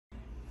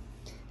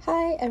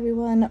Hi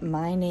everyone,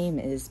 my name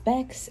is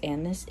Bex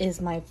and this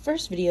is my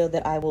first video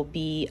that I will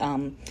be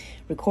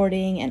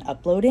recording and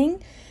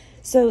uploading.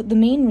 So the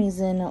main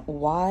reason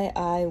why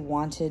I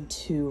wanted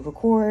to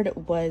record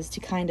was to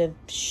kind of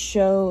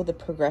show the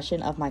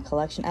progression of my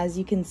collection. As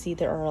you can see,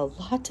 there are a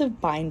lot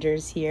of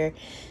binders here,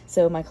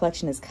 so my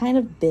collection is kind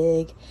of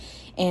big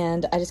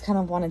and I just kind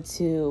of wanted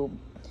to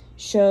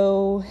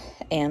show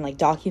and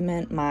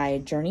document my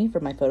journey for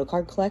my photo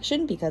card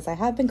collection because I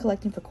have been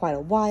collecting for quite a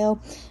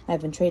while. I've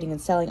been trading and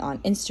selling on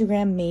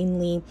Instagram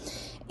mainly,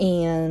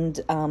 and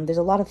there's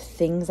a lot of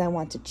things I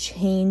want to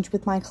change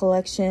with my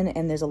collection,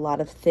 and there's a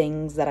lot of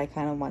things that I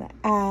kind of want to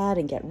add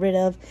and get rid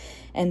of.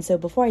 And so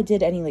before I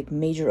did any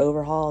major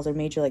overhauls or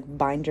major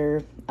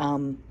binder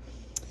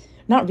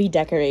not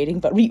redecorating,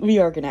 but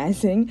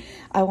reorganizing,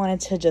 I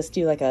wanted to just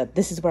do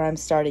this is where I'm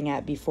starting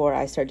at before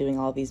I start doing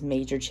all these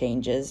major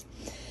changes.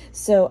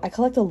 So I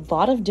collect a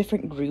lot of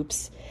different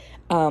groups.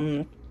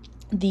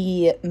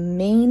 The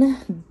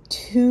main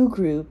two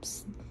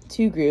groups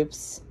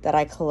that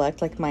I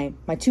collect, my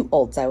two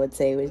ults, I would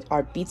say,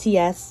 are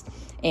BTS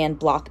and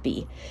Block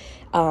B.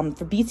 For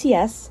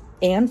BTS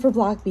and for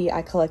Block B,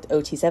 I collect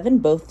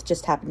OT7. Both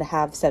just happen to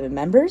have 7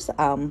 members.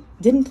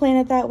 Didn't plan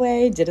it that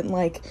way.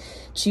 Didn't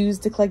choose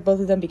to collect both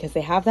of them because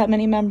they have that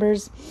many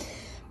members.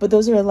 But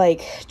those are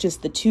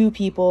just the two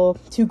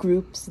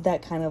groups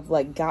that kind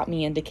of got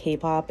me into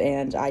K-pop,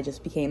 and I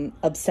just became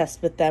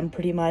obsessed with them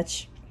pretty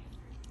much.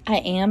 I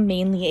am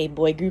mainly a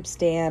boy group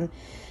stan.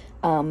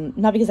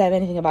 Not because I have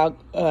anything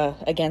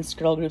against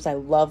girl groups. I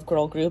love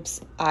girl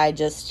groups. I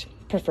just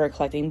prefer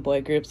collecting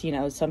boy groups. You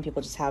know, some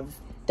people just have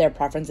their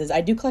preferences. I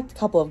do collect a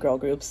couple of girl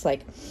groups,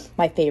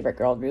 my favorite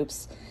girl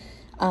groups.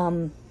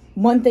 One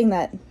thing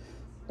that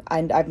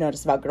I've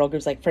noticed about girl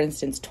groups, for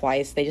instance,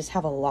 Twice, they just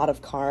have a lot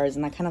of cards,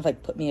 and that kind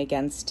of put me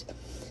against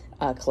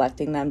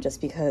collecting them just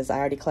because I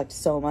already collect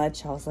so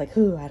much. I was like,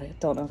 ooh, I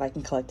don't know if I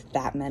can collect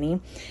that many.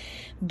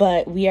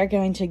 But we are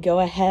going to go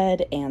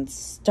ahead and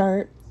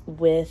start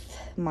with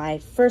my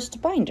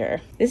first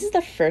binder. This is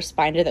the first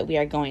binder that we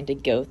are going to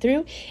go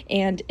through,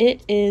 and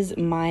it is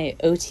my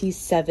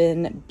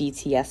OT7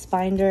 BTS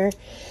binder.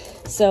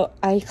 So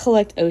I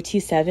collect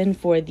OT7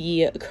 for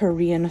the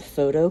Korean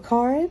photo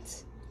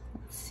cards.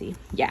 See,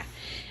 yeah,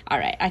 all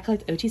right, I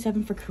collect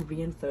OT7 for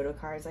Korean photo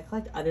cards. I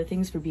collect other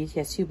things for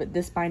BTS too, but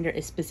this binder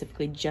is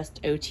specifically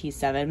just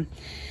OT7.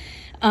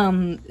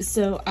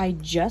 So I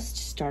just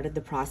started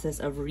the process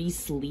of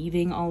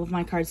re-sleeving all of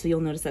my cards. So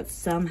you'll notice that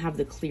some have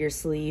the clear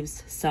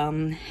sleeves,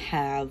 some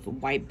have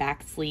white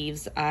back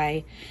sleeves.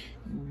 I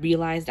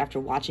realized after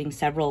watching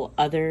several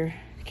other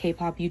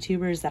K-pop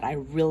YouTubers that I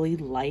really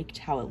liked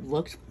how it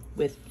looked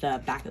with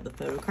the back of the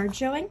photo card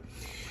showing.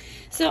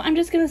 So I'm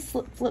just gonna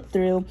flip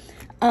through.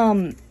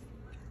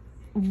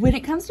 When it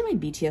comes to my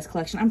BTS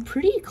collection, I'm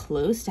pretty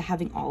close to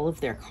having all of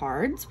their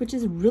cards, which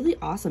is really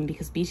awesome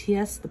because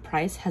BTS, the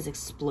price has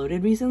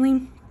exploded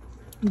recently.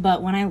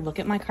 But when I look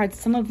at my cards,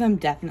 some of them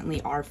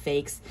definitely are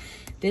fakes.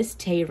 This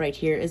Tae right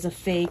here is a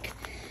fake.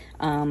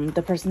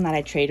 The person that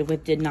I traded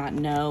with did not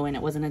know, and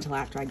it wasn't until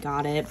after I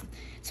got it.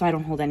 So I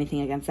don't hold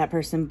anything against that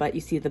person, but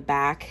you see the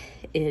back,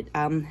 it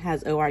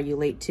has "Oh, are you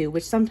late too?"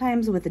 which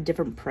sometimes with a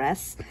different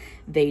press,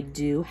 they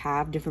do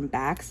have different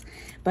backs.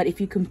 But if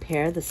you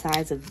compare the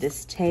size of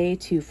this Tae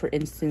to, for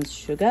instance,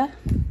 Suga,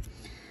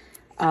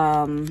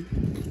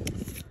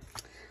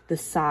 the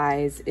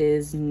size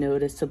is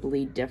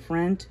noticeably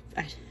different.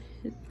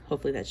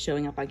 Hopefully that's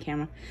showing up on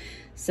camera.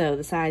 So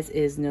the size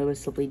is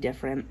noticeably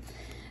different.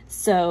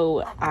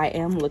 So I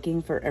am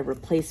looking for a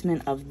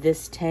replacement of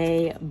this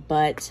Tae,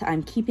 but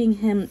I'm keeping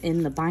him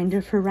in the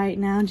binder for right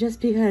now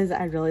just because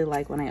I really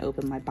like when I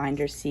open my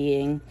binder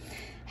seeing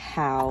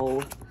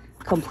how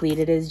complete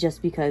it is,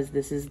 just because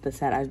this is the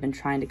set I've been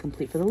trying to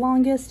complete for the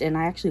longest, and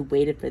I actually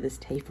waited for this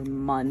Tae for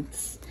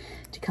months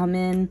to come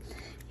in.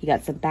 He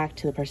got sent back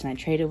to the person I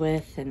traded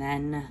with, and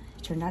then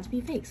it turned out to be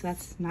fake, so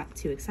that's not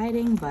too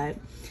exciting. But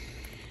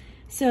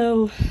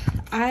so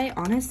I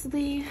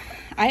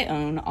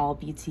own all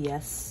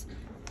BTS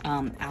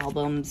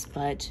albums,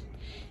 but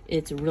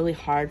it's really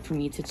hard for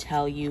me to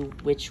tell you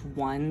which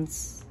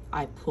ones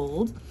I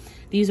pulled.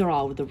 These are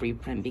all with the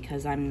reprint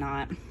because I'm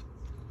not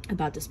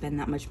about to spend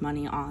that much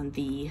money on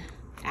the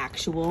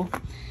actual.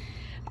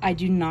 I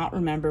do not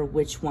remember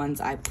which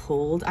ones I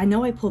pulled. I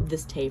know I pulled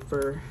this Tae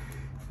for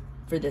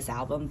this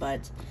album,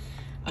 but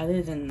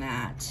other than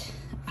that,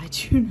 I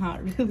do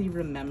not really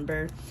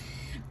remember.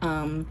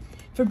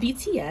 For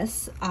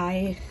BTS,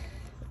 I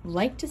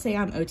like to say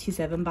I'm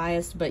OT7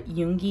 biased, but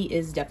Yoongi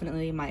is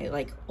definitely my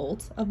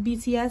ult of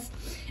BTS.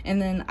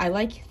 And then I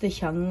like the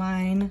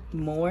Hyungline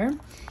more.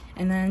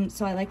 And then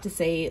so I like to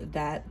say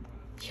that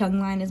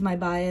Hyungline is my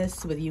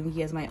bias with Yoongi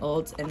as my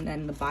ult, and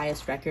then the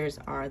bias wreckers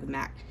are the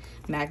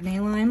Magne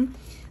line.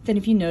 Then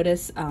if you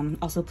notice,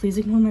 also please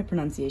ignore my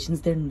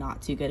pronunciations, they're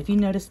not too good. If you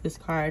notice this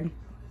card,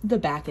 the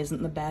back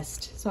isn't the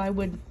best, so I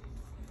would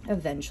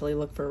eventually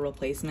look for a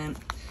replacement.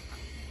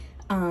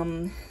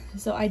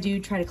 So I do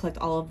try to collect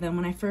all of them.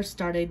 When I first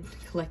started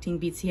collecting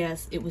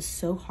BTS, it was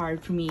so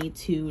hard for me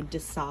to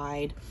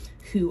decide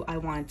who I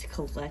wanted to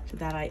collect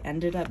that I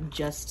ended up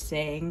just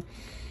saying,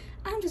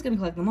 I'm just gonna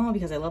collect them all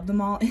because I love them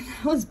all. And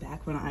that was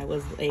back when I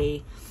was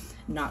a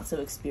not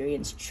so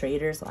experienced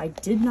trader, so I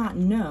did not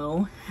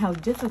know how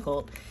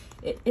difficult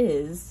it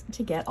is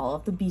to get all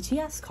of the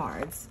BTS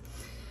cards.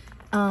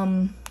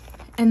 And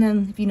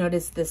then if you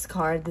notice this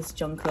card, this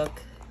Jungkook,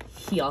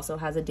 he also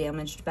has a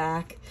damaged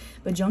back,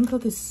 but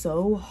Jungkook is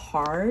so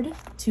hard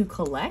to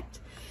collect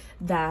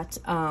that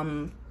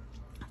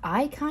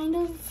I kind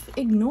of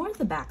ignore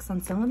the backs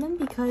on some of them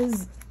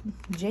because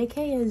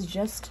JK is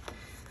just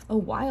a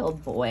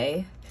wild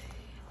boy.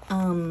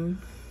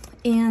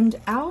 And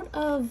out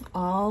of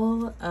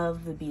all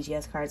of the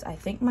BTS cards, I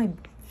think my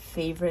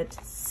favorite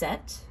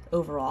set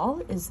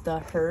overall is the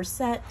Her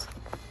set,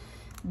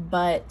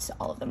 but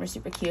all of them are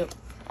super cute.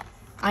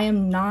 I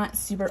am not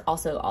super,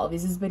 also all of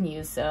these has been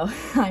used, so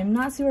I'm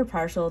not super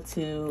partial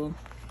to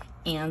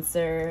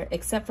answer,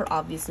 except for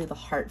obviously the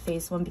heart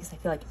face one, because I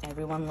feel like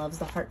everyone loves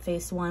the heart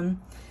face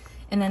one.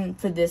 And then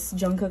for this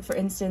Jungkook, for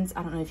instance,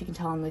 I don't know if you can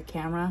tell on the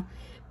camera,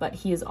 but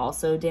he is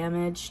also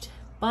damaged.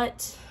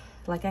 But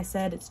like I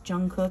said, it's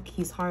Jungkook,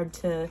 he's hard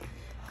to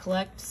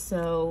collect,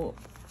 so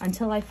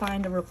until I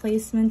find a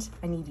replacement,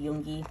 I need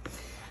Yoongi.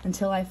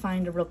 Until I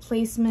find a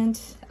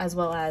replacement, as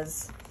well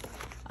as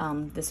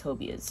this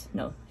Hobie is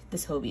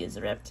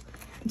ripped.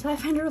 Until I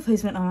find a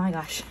replacement, oh my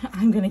gosh,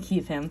 I'm gonna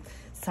keep him.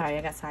 Sorry,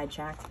 I got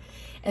sidetracked.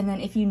 And then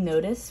if you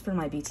notice for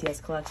my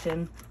BTS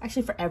collection,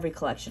 actually for every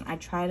collection, I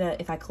try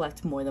to, if I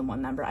collect more than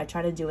one member, I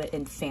try to do it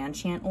in fan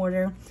chant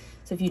order.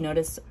 So if you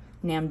notice,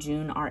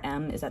 Namjoon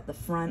RM is at the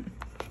front.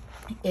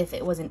 If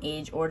it was an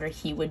age order,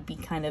 he would be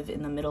kind of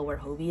in the middle where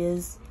Hobie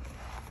is.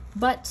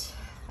 But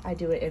I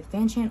do it in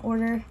fan chant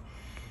order.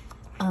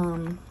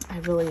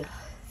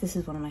 This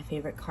is one of my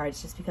favorite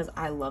cards just because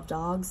I love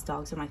dogs.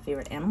 Dogs are my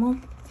favorite animal,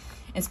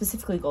 and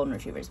specifically golden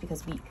retrievers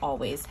because we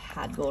always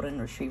had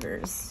golden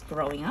retrievers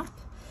growing up.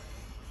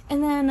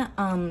 And then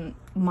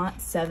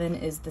Mott 7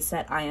 is the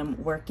set I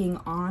am working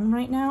on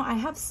right now. I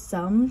have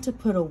some to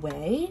put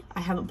away.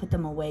 I haven't put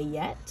them away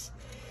yet.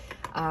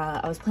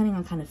 I was planning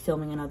on kind of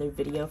filming another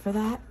video for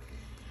that.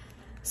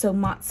 So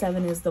Mott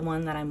 7 is the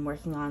one that I'm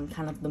working on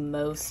kind of the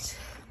most.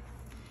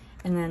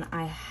 And then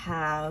I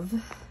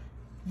have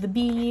the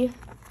B.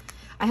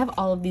 I have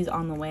all of these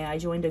on the way. I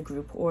joined a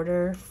group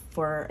order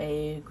for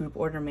a group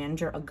order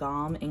manager,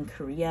 Agam, in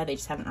Korea. They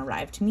just haven't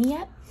arrived to me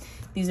yet.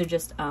 These are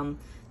just,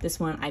 this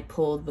one I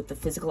pulled with the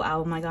physical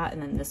album I got,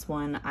 and then this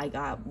one I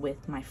got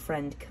with my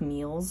friend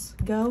Camille's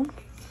Go.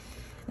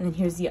 And then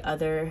here's the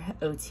other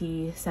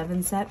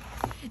OT7 set.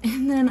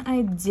 And then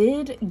I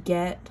did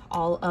get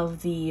all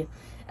of the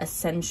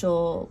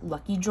essential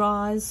lucky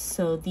draws.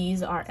 So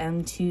these are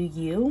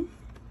M2U.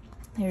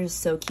 They're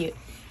so cute.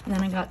 And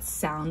then I got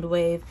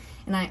Soundwave.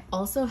 And I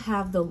also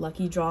have the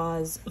lucky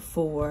draws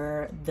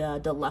for the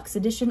deluxe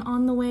edition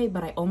on the way,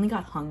 but I only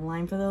got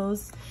Hungline for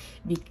those.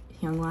 Because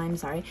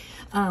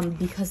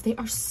they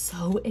are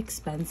so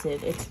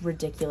expensive. It's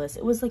ridiculous.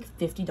 It was like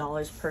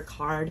 $50 per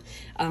card.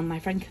 My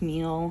friend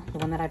Camille, the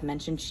one that I've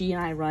mentioned, she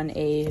and I run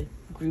a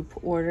group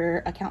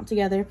order account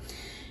together.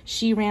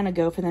 She ran a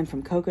go for them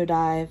from Coco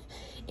Dive,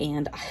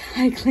 and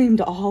I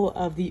claimed all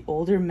of the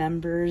older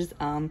members.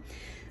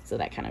 So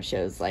that kind of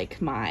shows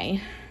like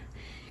my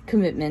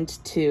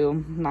commitment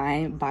to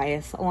my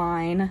bias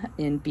line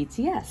in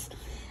BTS.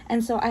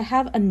 And so I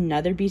have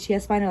another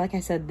BTS binder. Like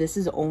I said, this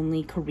is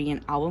only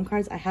Korean album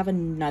cards. I have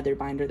another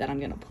binder that I'm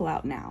gonna pull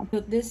out now. So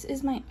this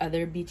is my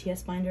other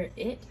BTS binder.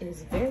 It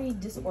is very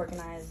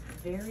disorganized,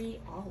 very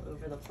all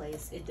over the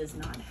place. It does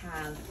not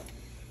have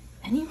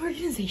any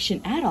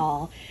organization at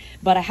all,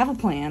 but I have a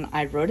plan.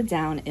 I wrote it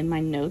down in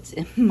my notes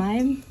in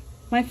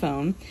my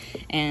phone,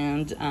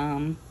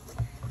 and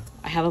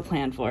I have a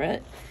plan for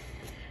it.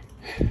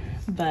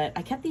 But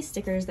I kept these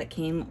stickers that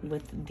came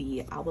with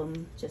the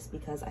album just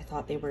because I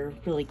thought they were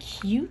really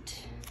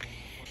cute.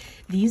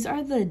 These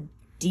are the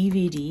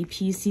DVD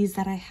PCs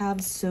that I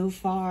have so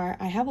far.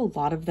 I have a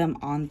lot of them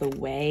on the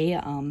way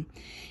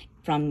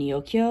from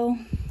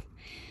Nyokyo.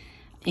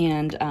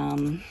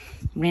 And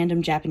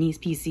random Japanese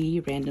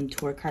PC, random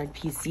tour card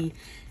PC,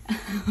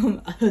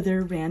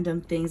 other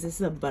random things. This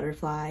is a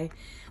butterfly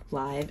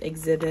live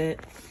exhibit.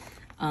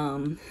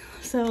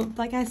 So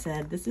like I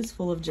said, this is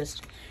full of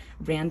just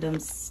random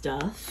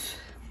stuff.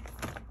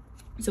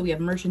 So we have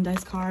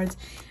merchandise cards,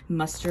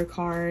 muster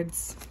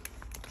cards,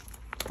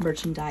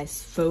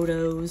 merchandise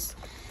photos,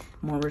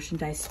 more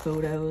merchandise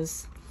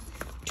photos,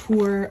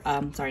 tour,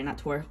 sorry, not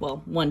tour,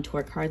 well, one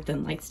tour card,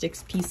 then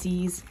Lightsticks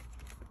PCs,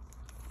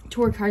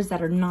 tour cards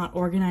that are not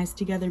organized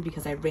together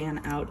because I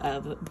ran out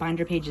of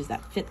binder pages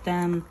that fit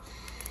them,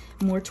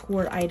 more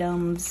tour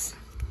items,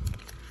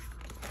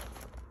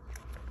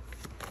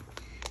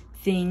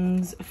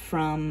 things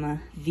from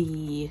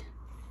the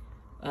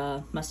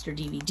Muster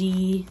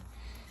DVD,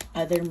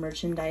 other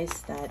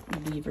merchandise that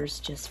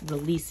Weverse just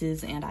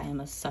releases and I am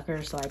a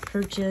sucker, so I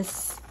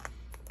purchase.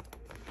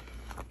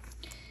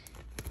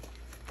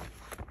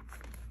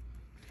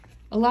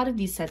 A lot of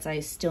these sets I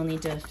still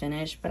need to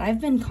finish, but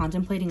I've been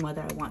contemplating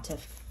whether I want to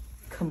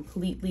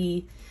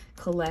completely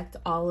collect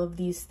all of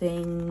these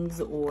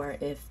things or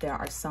if there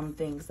are some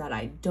things that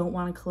I don't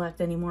want to collect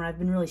anymore. I've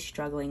been really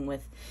struggling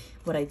with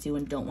what I do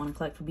and don't want to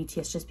collect for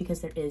BTS just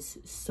because there is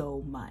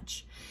so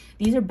much.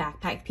 These are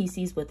backpack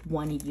PCs with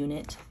 1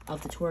 unit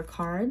of the tour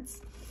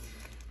cards.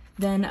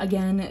 Then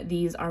again,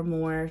 these are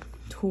more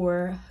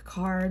tour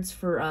cards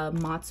for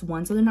MOTS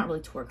 1, so they're not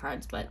really tour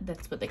cards, but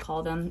that's what they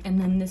call them. And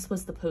then this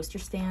was the poster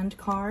stand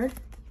card.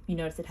 You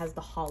notice it has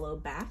the hollow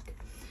back.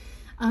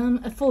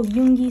 A full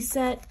Yoongi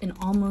set, an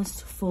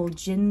almost full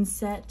Jin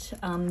set.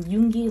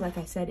 Yoongi, like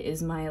I said,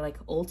 is my like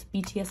ult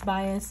BTS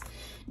bias.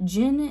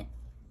 Jin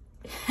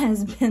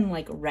has been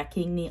like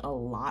wrecking me a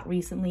lot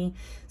recently,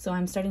 so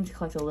I'm starting to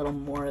collect a little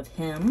more of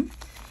him.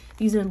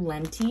 These are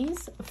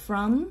lenties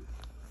from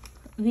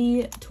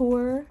the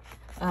tour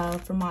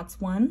for MOTS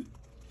 1.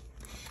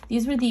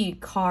 These were the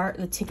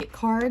ticket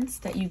cards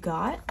that you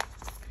got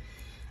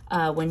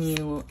when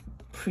you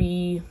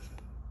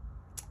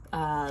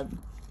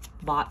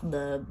bought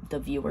the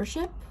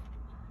viewership,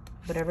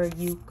 whatever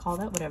you call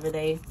that, whatever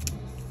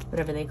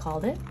they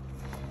called it.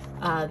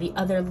 The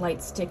other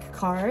light stick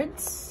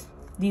cards.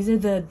 These are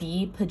the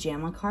B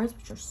pajama cards,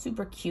 which are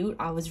super cute.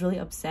 I was really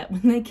upset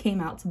when they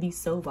came out to be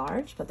so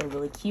large, but they're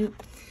really cute.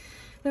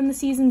 Then the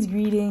season's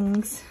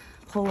greetings,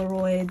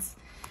 Polaroids,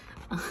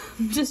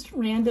 just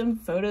random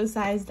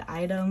photo-sized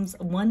items,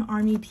 1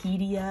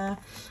 Armypedia,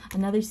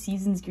 another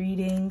season's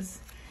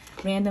greetings,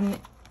 random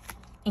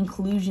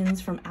inclusions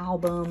from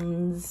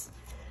albums,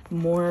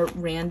 more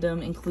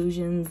random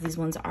inclusions. These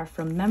ones are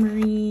from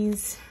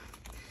memories.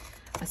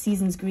 A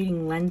season's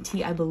greeting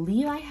lenti. I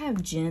believe I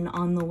have Jin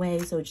on the way,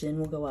 so Jin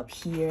will go up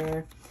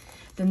here.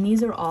 Then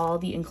these are all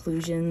the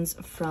inclusions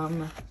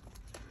from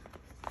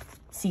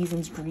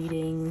season's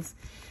greetings,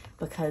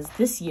 because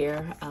this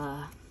year,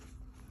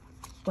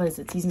 what is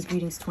it, Season's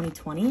Greetings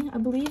 2020, I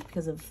believe,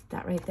 because of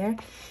that right there.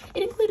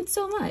 It included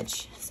so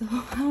much. So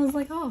I was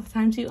like, oh,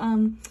 time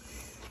to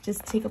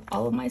just take up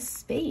all of my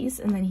space.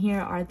 And then here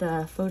are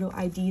the photo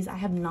IDs. I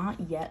have not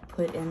yet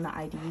put in the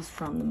IDs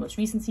from the most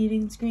recent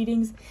Season's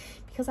Greetings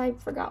because I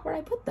forgot where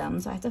I put them,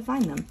 so I have to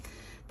find them.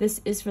 This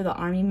is for the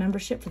ARMY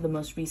membership, for the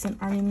most recent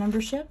ARMY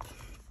membership.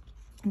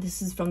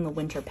 This is from the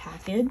winter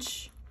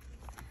package.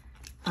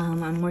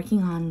 I'm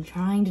working on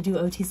trying to do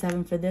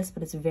OT7 for this,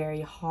 but it's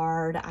very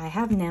hard. I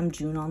have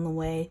Namjoon on the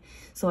way,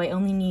 so I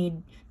only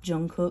need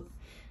Jungkook,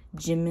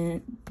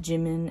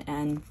 Jimin,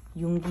 and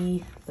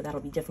Yoongi, but that'll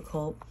be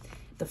difficult.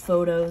 The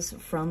photos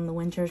from the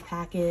winter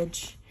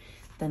package,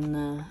 then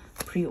the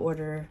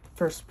pre-order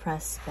first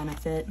press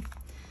benefit.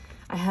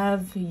 I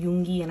have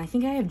Yoongi, and I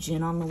think I have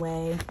Jin on the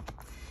way.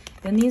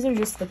 Then these are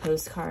just the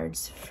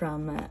postcards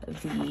from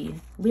the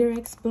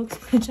lyrics books,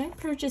 which I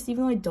purchased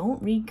even though I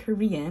don't read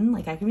Korean.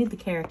 Like, I can read the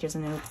characters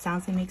and know the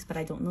sounds they make, but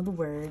I don't know the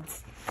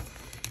words.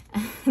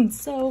 And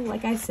so,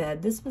 like I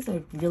said, this was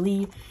a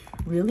really,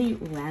 really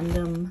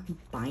random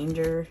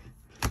binder.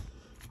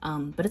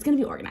 But it's going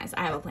to be organized.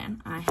 I have a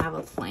plan. I have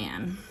a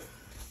plan.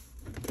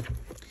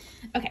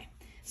 Okay.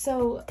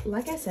 So,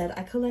 like I said,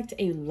 I collect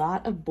a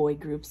lot of boy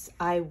groups.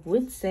 I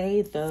would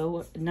say,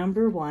 though,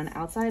 number one,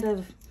 outside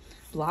of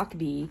Block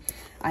B,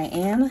 I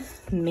am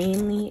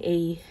mainly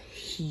a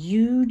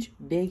huge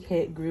big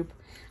hit group,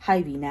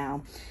 Hybe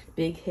now,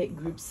 big hit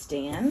group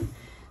stan.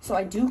 So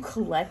I do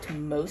collect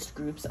most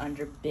groups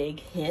under big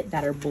hit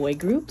that are boy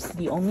groups.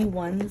 The only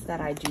ones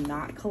that I do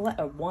not collect,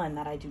 or one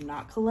that I do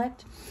not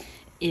collect,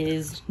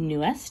 is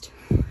NU'EST.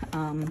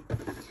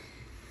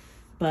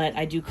 But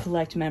I do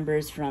collect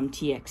members from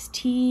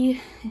TXT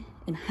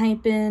and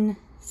Hypen,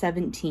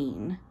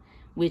 17,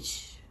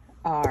 which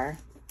are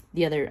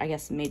the other, I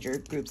guess,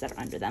 major groups that are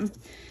under them.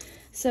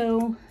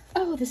 So,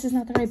 oh, this is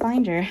not the right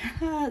binder.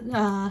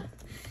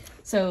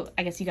 So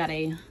I guess you got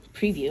a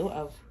preview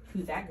of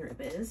who that group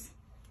is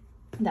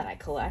that I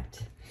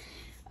collect.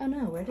 Oh no,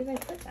 where did I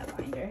put that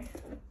binder?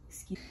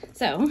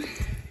 So,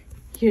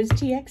 here's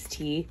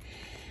TXT.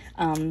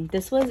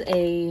 This was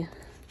a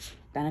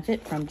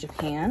benefit from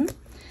Japan.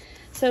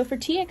 So for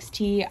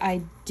TXT,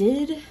 I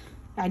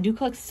do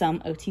collect some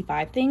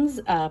OT5 things,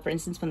 for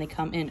instance, when they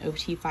come in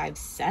OT5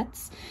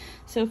 sets.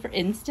 So for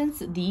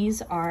instance,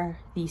 these are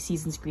the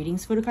Season's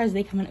Greetings photo cards.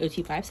 They come in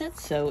OT5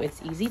 sets, so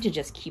it's easy to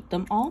just keep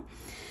them all.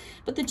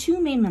 But the two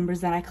main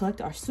members that I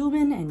collect are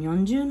Soobin and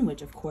Yeonjun,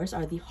 which of course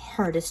are the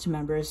hardest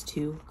members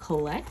to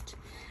collect.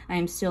 I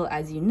am still,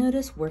 as you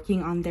notice,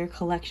 working on their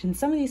collection.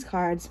 Some of these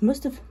cards,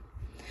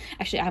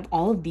 actually, I have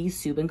all of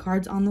these Soobin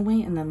cards on the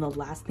way, and then the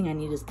last thing I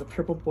need is the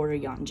purple border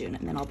Yeonjun,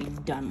 and then I'll be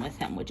done with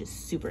him, which is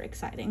super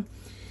exciting.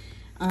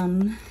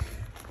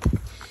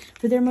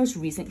 For their most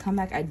recent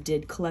comeback, I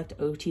did collect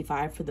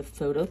OT5 for the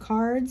photo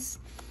cards.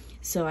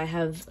 So I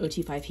have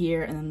OT5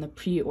 here, and then the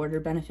pre-order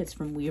benefits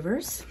from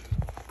Weverse.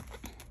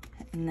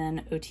 And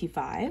then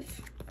OT5.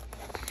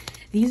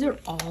 These are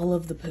all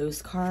of the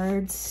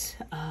postcards,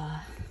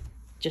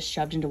 just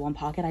shoved into one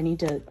pocket. I need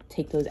to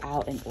take those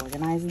out and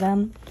organize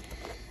them.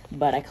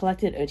 But I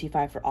collected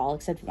OT5 for all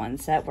except one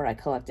set where I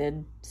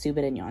collected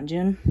Soobin and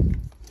Yeonjun.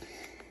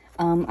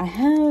 I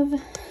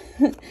have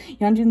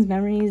Yeonjun's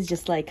memories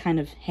just like kind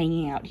of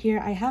hanging out here.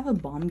 I have a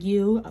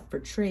Bombyu up for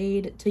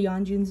trade to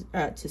Yeonjun's,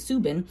 to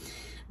Soobin,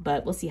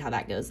 but we'll see how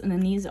that goes. And then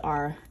these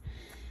are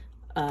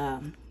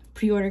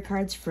pre-order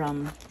cards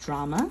from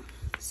Drama.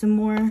 Some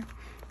more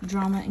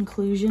Drama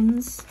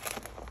inclusions.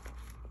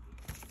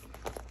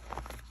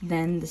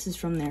 Then this is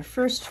from their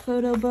first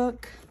photo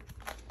book,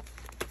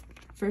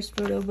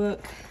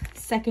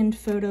 second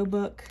photo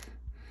book,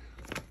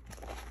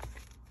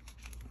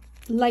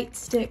 Light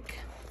Stick.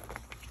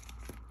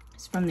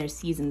 It's from their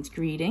Season's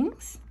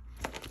Greetings.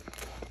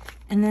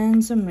 And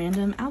then some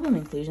random album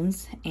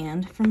inclusions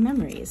and from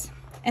Memories.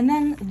 And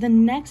then the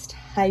next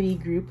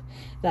Hybe group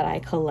that I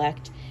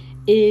collect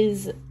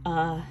is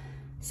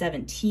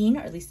 17,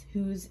 or at least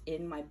who's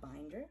in my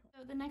binder.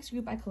 So the next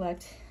group I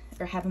collect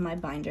or have in my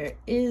binder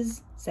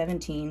is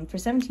 17. For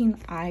 17,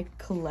 I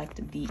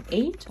collect the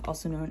 8,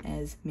 also known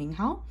as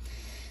Minghao.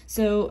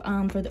 So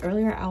for the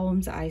earlier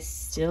albums, I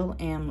still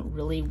am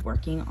really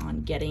working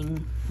on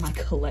getting my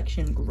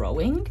collection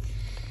growing.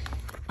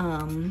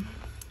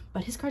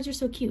 But his cards are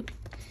so cute.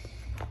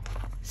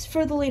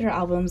 For the later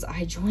albums,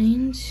 I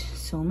joined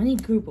so many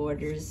group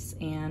orders,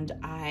 and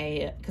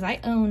because I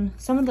own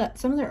some of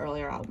their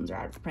earlier albums are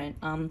out of print.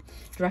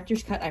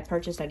 Director's Cut I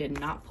purchased. I did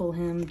not pull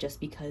him just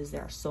because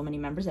there are so many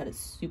members that it's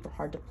super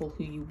hard to pull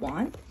who you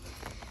want.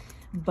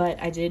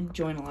 But I did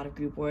join a lot of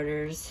group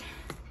orders,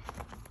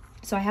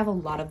 so I have a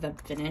lot of them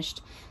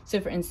finished. So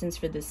for instance,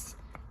 for this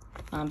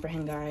for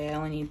Hengari, I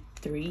only need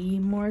 3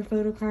 more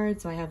photo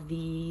cards. So I have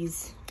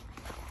these.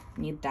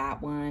 I need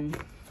that one.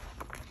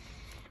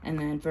 And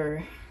then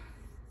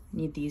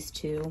need these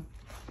 2.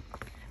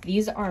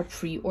 These are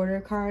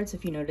pre-order cards.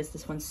 If you notice,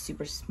 this one's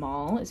super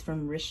small. It's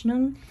from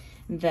Rishnung.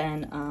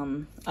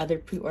 Then other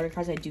pre-order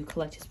cards, I do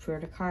collect his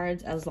pre-order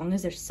cards as long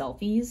as they're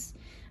selfies.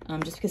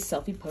 Just because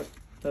selfie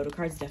photo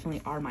cards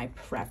definitely are my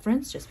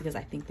preference, just because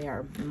I think they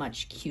are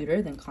much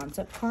cuter than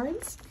concept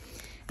cards.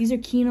 These are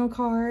Kino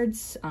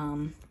cards.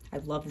 I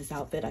love this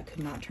outfit. I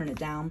could not turn it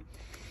down.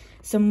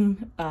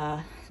 Some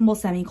well,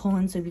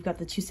 Semicolon. So we've got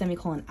the 2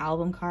 Semicolon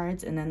album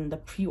cards, and then the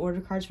pre-order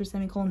cards for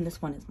Semicolon.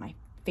 This one is my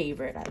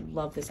favorite. I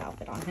love this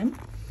outfit on him.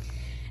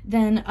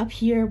 Then up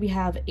here we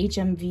have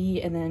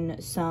HMV, and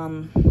then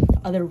some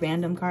other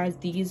random cards.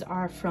 These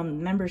are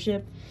from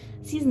membership,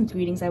 Season's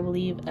Greetings, I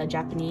believe, a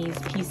Japanese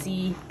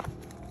PC.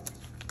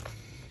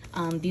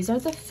 These are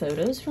the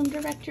photos from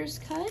Director's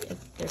Cut.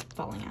 If they're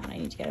falling out, I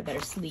need to get a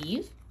better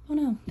sleeve. Oh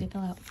no, they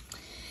fell out.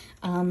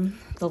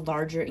 The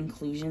larger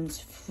inclusions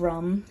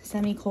from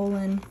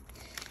Semicolon,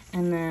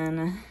 and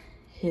then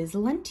his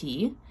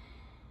Lenti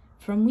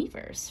from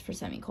Weverse for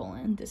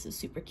Semicolon. This is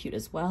super cute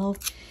as well.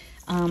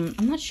 I'm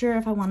not sure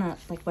if I want to,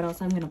 like, what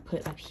else I'm going to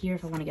put up here,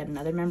 if I want to get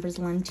another member's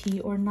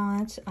Lenti or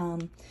not.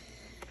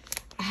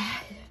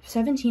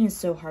 17 is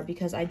so hard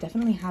because I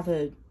definitely have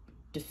a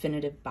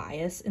definitive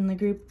bias in the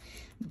group,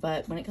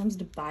 but when it comes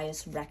to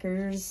bias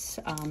wreckers,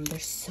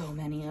 there's so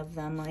many of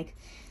them. Like,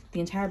 the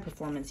entire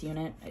performance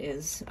unit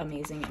is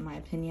amazing in my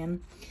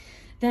opinion.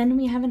 Then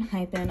we have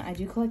Enhypen. I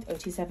do collect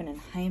OT7 and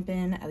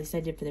Hypen, at least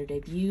I did for their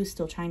debut.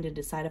 Still trying to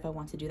decide if I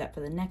want to do that for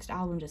the next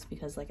album, just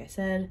because, like I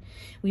said,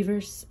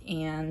 Weverse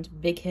and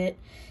Big Hit,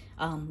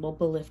 well,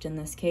 Belift in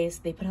this case,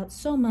 they put out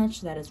so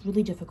much that it's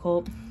really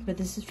difficult. But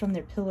this is from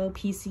their Pillow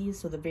PCs,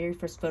 so the very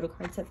first photo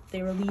card set that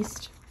they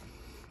released.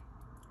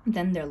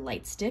 Then their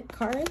Light Stick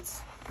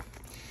cards.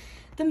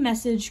 The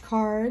message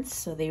cards,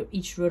 so they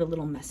each wrote a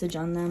little message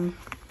on them.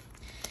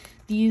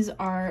 These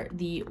are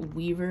the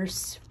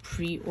Weverse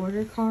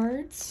pre-order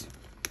cards.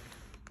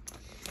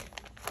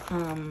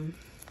 And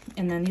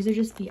then these are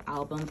just the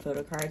album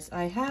photo cards.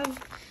 I have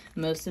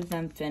most of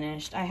them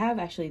finished. I have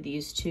actually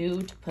these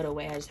 2 to put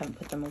away. I just haven't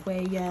put them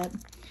away yet.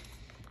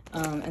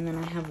 And then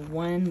I have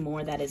one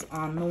more that is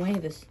on the way,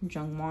 this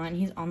Jungwon.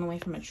 He's on the way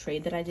from a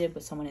trade that I did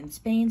with someone in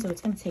Spain, so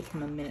it's going to take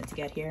him a minute to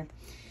get here.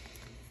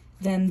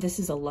 Then this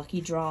is a lucky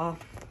draw.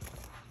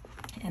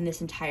 And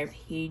this entire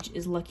page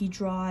is lucky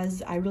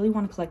draws. I really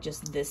want to collect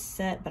just this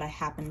set, but I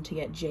happen to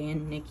get Jay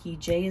and Nikki.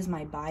 Jay is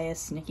my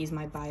bias, Nikki's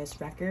my bias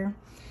wrecker.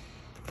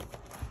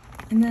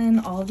 And then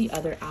all the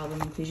other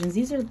album inclusions.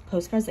 These are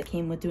postcards that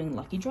came with doing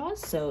lucky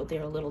draws, so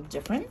they're a little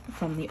different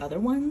from the other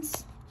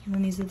ones. And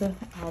then these are the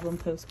album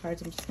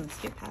postcards. I'm just going to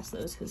skip past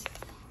those because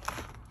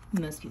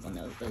most people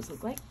know what those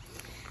look like.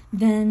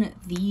 Then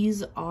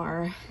these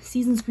are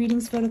Season's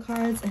Greetings photo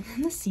cards, and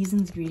then the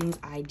Season's Greetings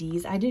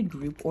IDs. I did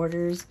group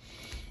orders,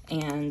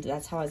 and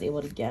that's how I was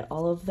able to get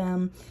all of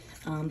them.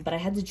 But I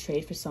had to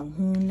trade for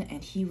Sunghoon,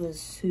 and he was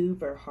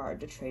super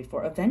hard to trade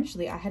for.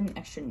 Eventually, I had an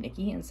extra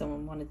Nikki, and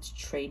someone wanted to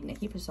trade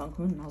Nikki for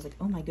Sunghoon, and I was like,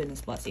 oh my goodness,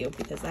 bless you,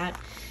 because that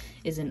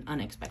is an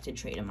unexpected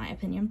trade in my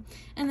opinion.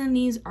 And then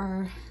these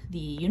are the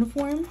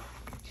uniform.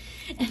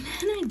 And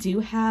then I do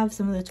have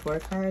some of the tour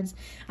cards.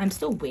 I'm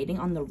still waiting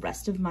on the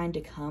rest of mine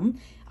to come.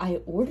 I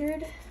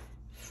ordered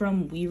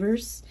from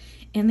Weverse,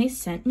 and they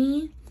sent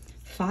me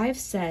 5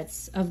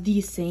 sets of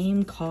the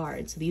same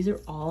cards. These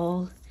are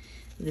all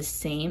the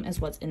same as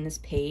what's in this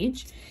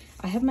page.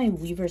 I have my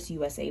Weverse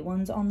USA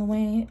ones on the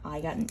way.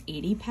 I got an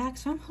 80 pack,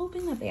 so I'm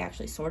hoping that they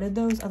actually sorted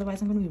those.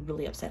 Otherwise, I'm going to be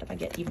really upset if I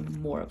get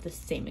even more of the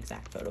same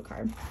exact photo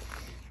card.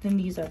 Then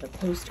these are the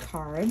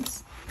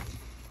postcards.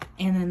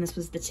 And then this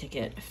was the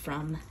ticket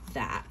from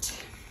that.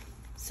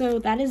 So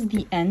that is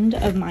the end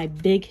of my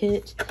big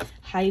hit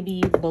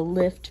Haibi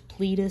Belift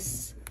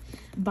Pledis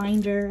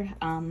binder.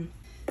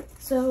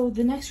 So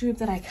the next group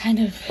that I kind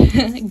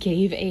of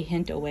gave a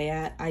hint away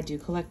at, I do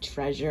collect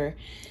Treasure.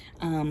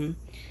 And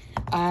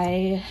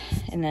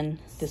then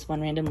this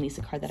one random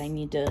Lisa card that I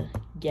need to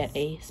get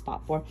a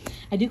spot for.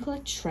 I do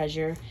collect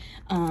Treasure.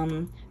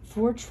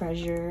 For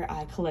Treasure,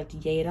 I collect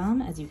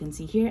Yeram, as you can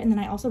see here. And then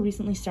I also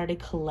recently started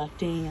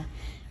collecting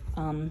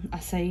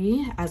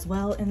Acai as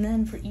well. And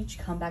then for each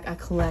comeback, I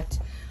collect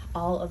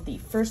all of the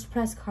first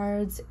press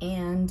cards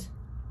and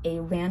a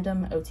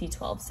random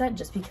OT12 set,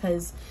 just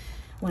because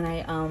when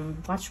I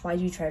watched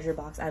YG Treasure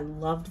Box, I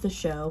loved the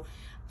show.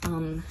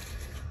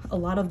 A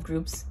lot of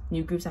groups,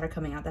 new groups that are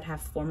coming out that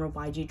have former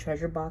YG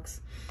Treasure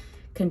Box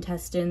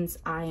contestants,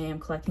 I am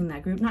collecting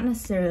that group. Not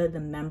necessarily the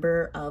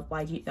member of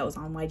YG that was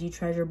on YG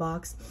Treasure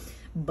Box,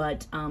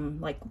 but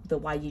like the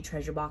YG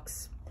Treasure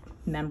Box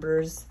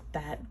members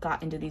that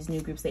got into these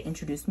new groups. They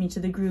introduced me to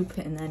the group,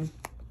 and then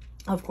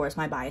of course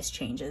my bias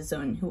changes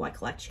and who I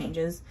collect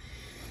changes.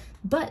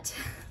 But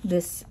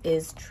this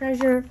is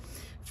Treasure.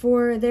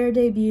 For their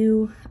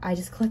debut, I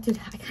kind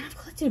of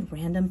collected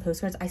random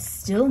postcards. I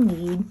still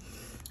need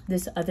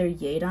this other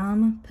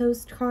Yeram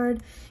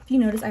postcard. If you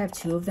notice, I have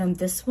two of them.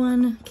 This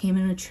one came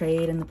in a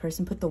trade and the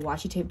person put the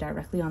washi tape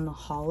directly on the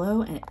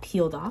hollow and it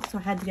peeled off, so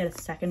I had to get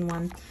a second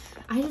one.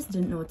 I just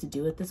didn't know what to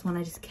do with this one.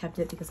 I just kept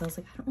it because I was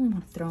like, I don't really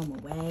want to throw them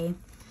away.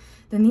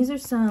 Then these are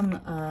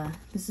some,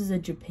 this is a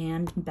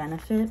Japan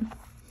benefit.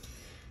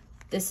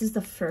 This is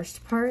the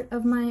first part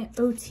of my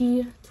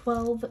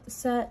OT12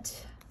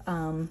 set.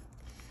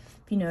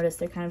 If you notice,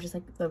 they're kind of just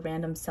like the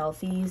random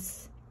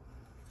selfies.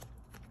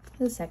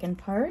 The second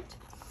part.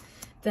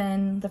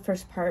 Then the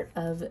first part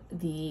of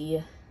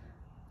the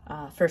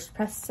first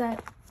press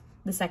set,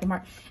 the second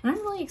part. And I'm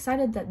really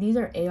excited that these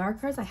are AR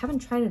cards. I haven't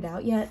tried it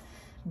out yet,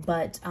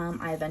 but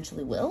I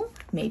eventually will,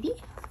 maybe.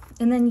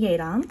 And then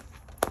Yeram.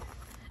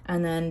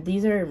 And then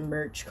these are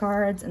merch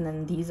cards, and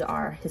then these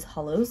are his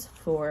hollows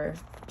for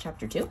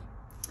chapter 2.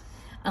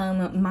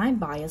 My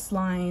bias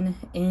line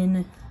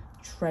in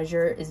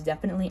Treasure is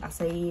definitely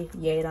Acai,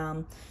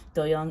 Yeram,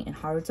 Doyoung, and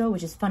Haruto,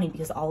 which is funny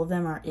because all of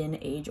them are in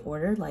age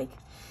order, like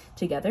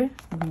together.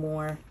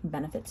 More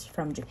benefits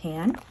from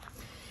Japan.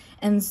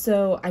 And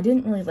so I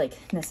didn't really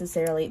like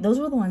necessarily, those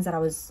were the ones that I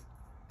was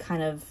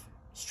kind of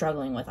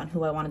struggling with on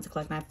who I wanted to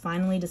collect. And I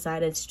finally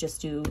decided to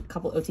just do a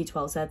couple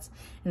OT12 sets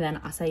and then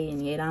Acai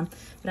and Yeram.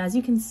 But as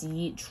you can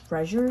see,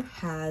 Treasure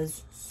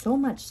has so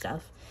much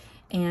stuff,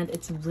 and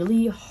it's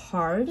really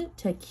hard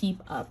to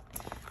keep up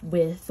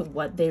with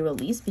what they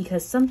release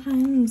because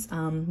sometimes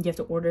you have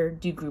to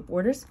do group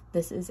orders.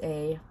 This is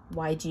a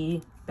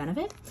YG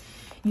benefit.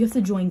 You have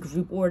to join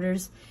group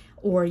orders,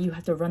 or you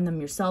have to run them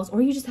yourselves,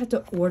 or you just have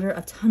to order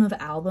a ton of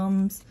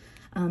albums.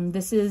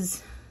 This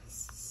is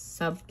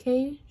Sub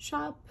K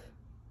Shop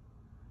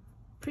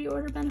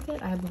pre-order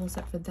benefit. I have the whole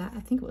set for that. I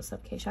think it was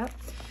Sub K Shop.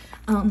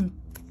 And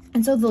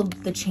so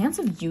the chance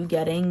of you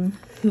getting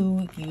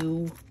who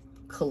you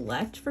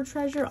collect for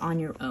Treasure on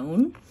your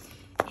own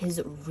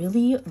is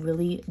really,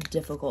 really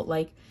difficult.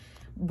 Like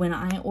when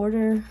I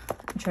order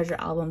Treasure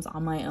albums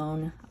on my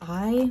own,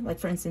 like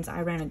for instance,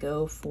 I ran a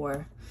go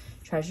for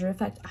Treasure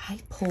Effect. I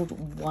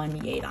pulled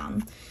one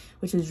Yeram,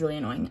 which was really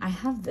annoying. I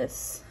have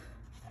that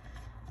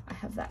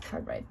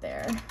card right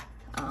there.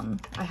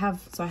 I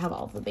have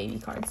all of the baby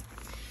cards.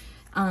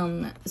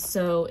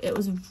 So it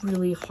was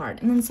really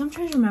hard. And then some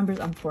Treasure members,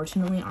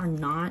 unfortunately, are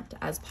not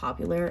as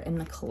popular in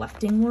the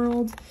collecting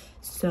world,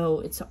 so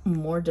it's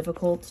more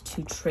difficult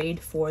to trade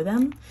for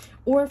them.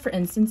 Or for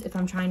instance, if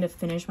I'm trying to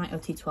finish my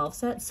OT12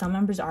 set, some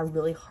members are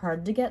really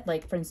hard to get.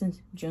 Like for instance,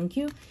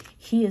 Junkyu,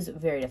 he is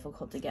very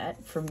difficult to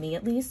get, for me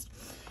at least.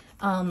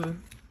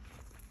 And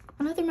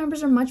other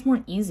members are much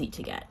more easy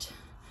to get.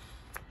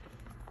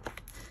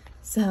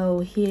 So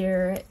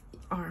here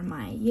are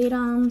my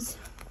Yerams.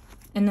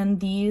 And then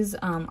these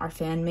are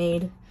fan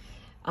made.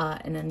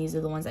 And then these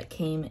are the ones that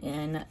came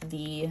in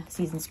the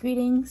Season's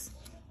Greetings.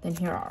 Then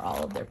here are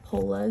all of their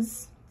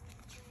Polas.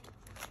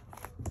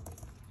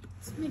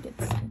 Let's make it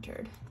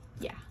centered.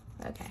 Yeah,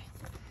 okay.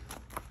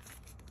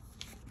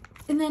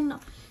 And then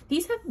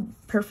these have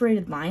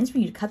perforated lines for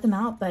you to cut them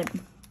out, but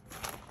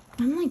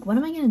I'm like, what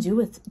am I gonna do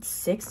with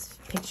 6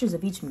 pictures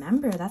of each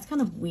member? That's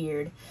kind of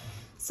weird.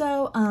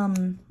 So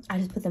I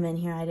just put them in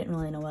here. I didn't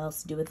really know what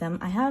else to do with them.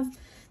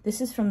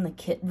 This is from the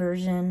kit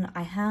version.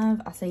 I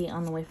have Acai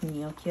on the way from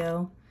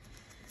Yokyo.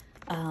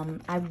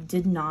 I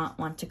did not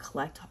want to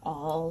collect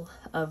all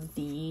of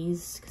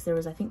these because there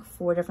was, I think,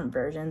 4 different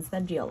versions.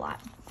 That'd be a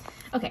lot.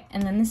 Okay,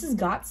 and then this is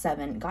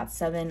GOT7.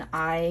 GOT7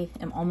 I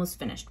am almost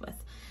finished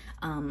with.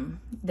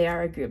 They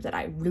are a group that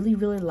I really,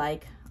 really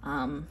like.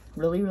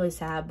 Really, really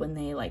sad when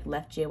they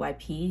left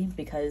JYP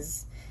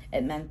because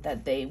it meant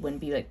that they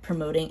wouldn't be like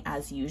promoting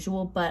as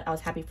usual, but I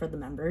was happy for the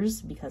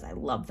members because I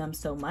love them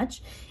so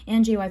much.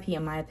 And JYP,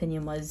 in my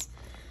opinion, was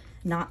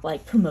not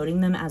like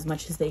promoting them as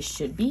much as they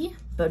should be,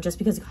 but just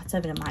because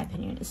GOT7, in my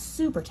opinion, is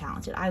super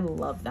talented. I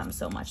love them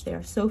so much. They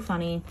are so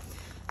funny,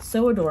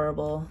 so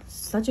adorable,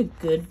 such a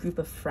good group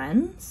of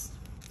friends.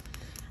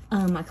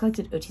 I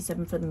collected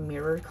OT7 for the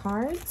mirror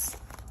cards,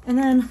 and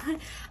then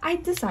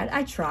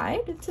I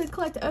tried to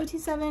collect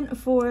OT7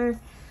 for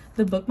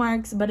the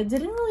bookmarks, but it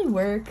didn't really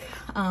work.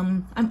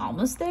 I'm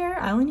almost there.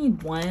 I only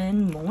need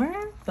one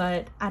more,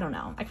 but I don't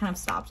know. I kind of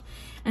stopped.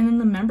 And then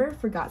the member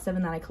for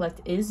GOT7 that I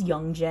collect is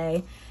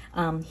Youngjae.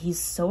 He's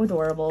so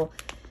adorable.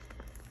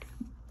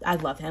 I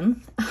love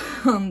him.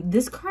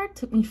 This card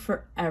took me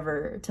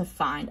forever to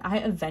find. I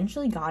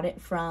eventually got it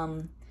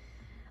from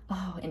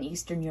an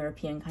Eastern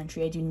European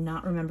country. I do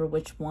not remember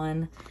which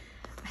one.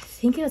 I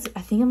think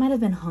it might have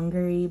been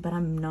Hungary, but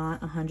I'm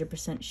not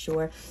 100%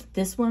 sure.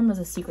 This one was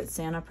a Secret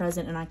Santa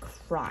present, and I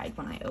cried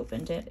when I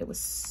opened it. It was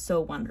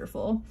so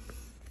wonderful.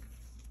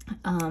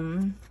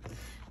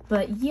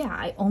 But yeah,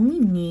 I only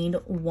need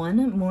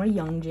one more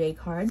Youngjae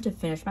card to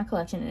finish my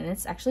collection, and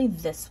it's actually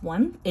this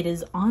one. It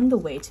is on the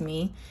way to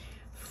me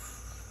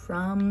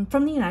from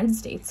the United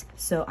States,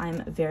 so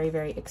I'm very,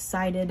 very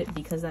excited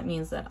because that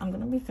means that I'm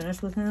gonna be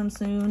finished with him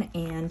soon.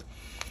 And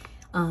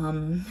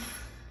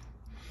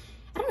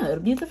I don't know,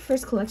 it'll be the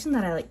first collection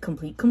that I like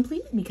complete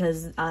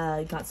because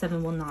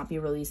GOT7 will not be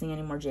releasing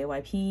any more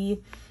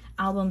JYP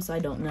albums, so I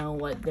don't know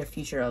what their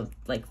future of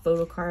like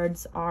photo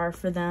cards are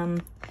for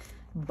them.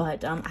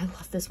 But I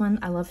love this one.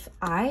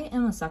 I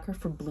am a sucker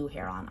for blue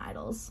hair on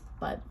idols,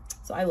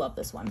 so I love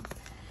this one.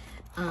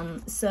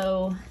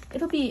 So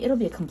it'll be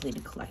a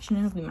completed collection.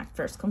 It'll be my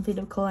first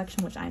completed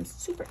collection, which I'm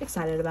super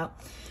excited about.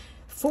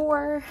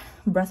 For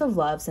Breath of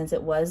Love, since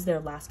it was their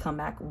last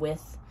comeback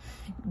with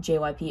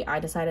JYP, I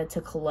decided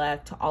to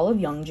collect all of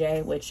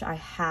Youngjae, which I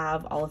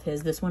have all of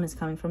his. This one is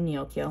coming from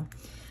Nyokyo.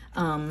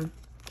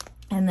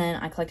 And then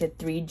I collected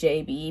 3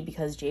 JB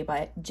because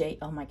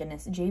oh my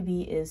goodness,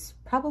 JB is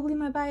probably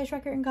my bias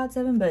record in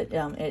GOT7, but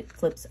it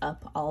flips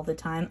up all the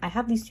time. I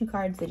have these 2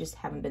 cards, they just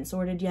haven't been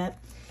sorted yet.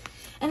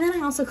 And then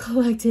I also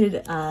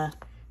collected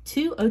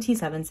 2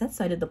 OT7 sets.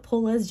 So I did the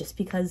Pollas just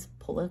because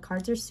Polla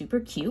cards are super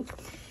cute.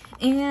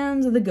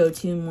 And the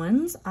Gotune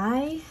ones.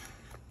 I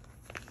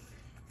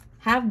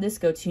have this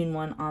Gotune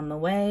one on the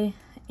way.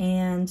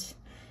 And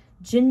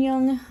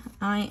Jinyoung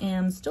I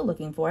am still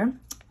looking for.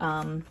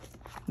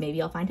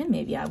 Maybe I'll find him,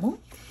 maybe I won't.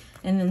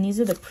 And then these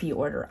are the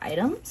pre-order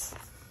items.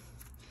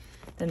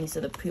 Then these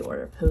are the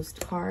pre-order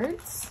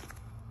postcards.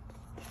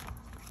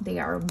 They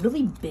are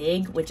really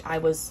big, which I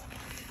was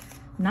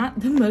not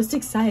the most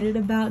excited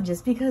about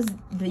just because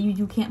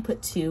you can't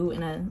put 2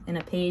 in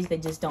a page. They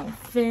just don't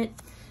fit.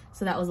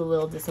 So that was a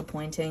little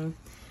disappointing.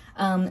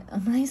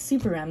 My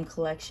Super M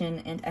collection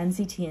and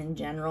NCT in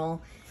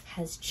general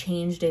has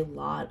changed a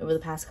lot over the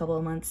past couple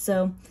of months.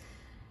 So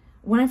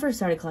when I first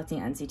started collecting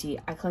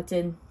NCT, I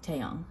collected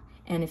Taeyong.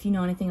 And if you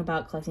know anything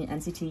about collecting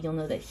NCT, you'll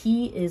know that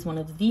he is one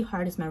of the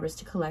hardest members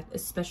to collect,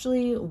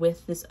 especially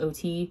with this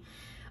OT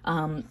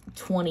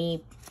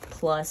 20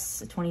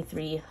 plus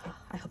 23,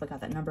 I hope I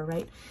got that number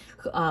right,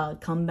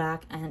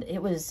 comeback, and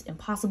it was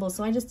impossible.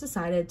 So I just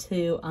decided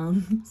to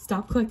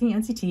stop collecting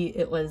NCT.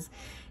 It was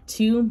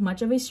too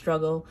much of a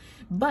struggle.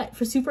 But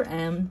for Super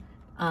M,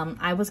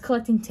 I was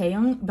collecting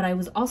Taeyong, but I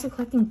was also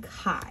collecting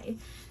Kai.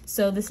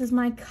 So this is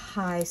my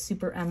Kai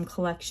Super M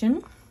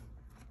collection.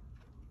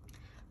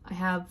 I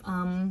have,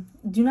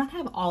 do not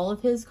have all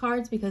of his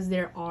cards because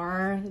there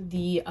are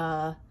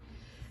the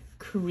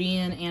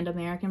Korean and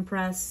American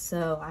press.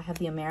 So I have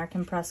the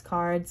American press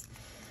cards.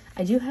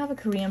 I do have a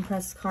Korean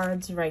press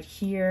cards right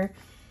here.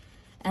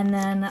 And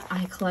then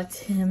I collect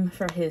him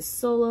for his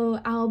solo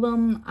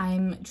album.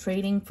 I'm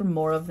trading for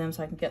more of them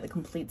so I can get the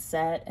complete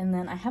set. And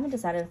then I haven't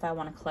decided if I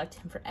want to collect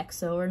him for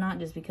EXO or not,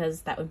 just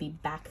because that would be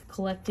back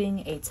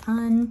collecting a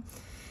ton.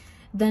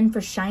 Then for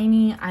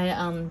SHINee, I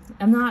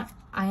am not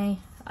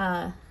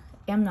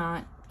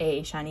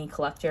a SHINee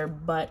collector,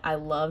 but I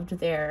loved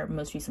their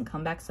most recent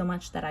comeback so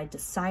much that I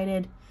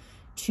decided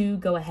to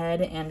go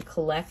ahead and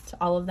collect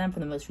all of them for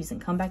the most recent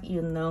comeback,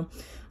 even though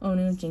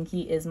Onu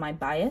Jinki is my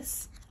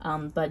bias.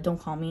 But don't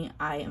call me,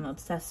 I am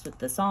obsessed with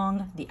the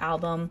song, the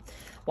album,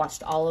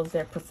 watched all of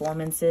their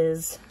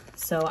performances,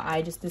 so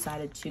I just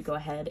decided to go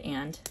ahead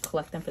and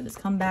collect them for this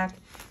comeback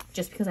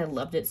just because I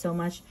loved it so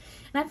much.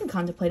 And I've been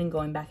contemplating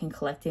going back and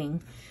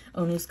collecting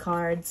Onu's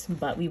cards,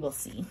 but we will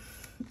see.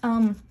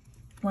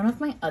 One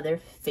of my other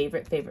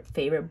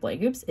favorite boy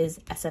groups is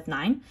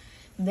SF9.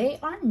 They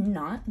are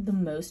not the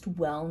most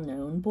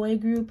well-known boy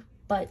group,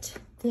 but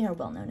they are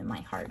well-known in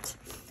my heart.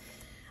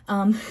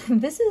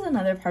 This is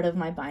another part of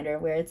my binder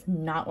where it's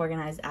not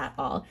organized at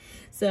all.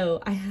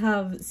 So I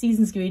have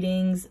Season's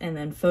Greetings, and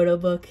then Photo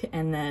Book,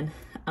 and then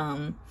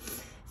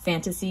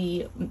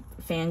Fantasy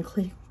Fan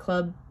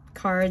Club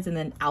cards, and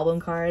then album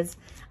cards.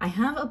 I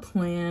have a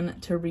plan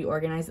to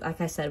reorganize,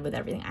 like I said, with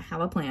everything. I have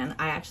a plan.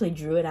 I actually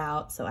drew it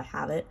out, so I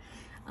have it.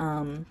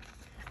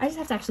 I just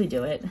have to actually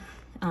do it.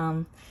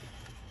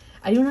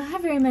 I do not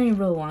have very many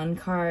Rowan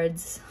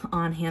cards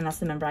on hand. That's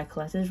the member I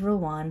collected, is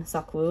Rowan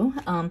Sakwu.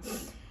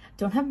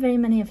 Don't have very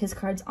many of his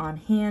cards on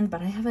hand,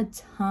 but I have a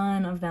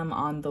ton of them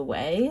on the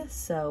way.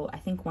 So I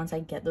think once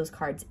I get those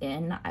cards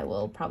in, I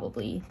will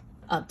probably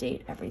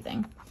update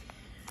everything.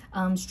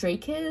 Stray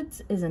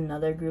Kids is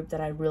another group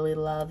that I really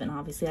love, and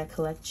obviously I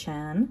collect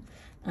Chan.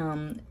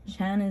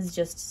 Chan is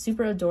just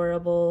super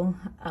adorable.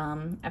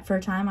 For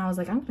a time I was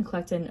like, I'm gonna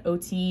collect an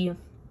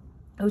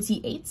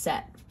OT8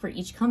 set for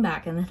each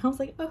comeback, and then I was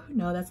like, oh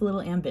no, that's a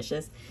little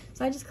ambitious.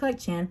 So I just collect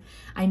Chan.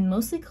 I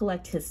mostly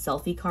collect his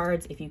selfie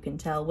cards, if you can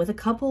tell, with a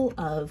couple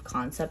of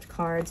concept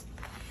cards.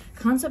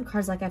 Concept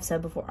cards, like I've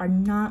said before, are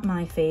not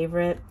my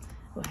favorite.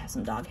 Oh, I have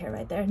some dog hair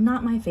right there.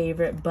 Not my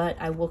favorite, but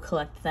I will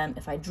collect them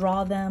if I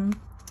draw them,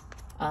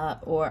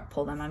 or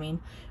pull them, I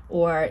mean,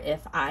 or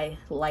if I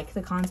like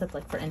the concept.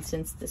 Like for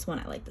instance, this one,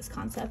 I like this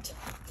concept.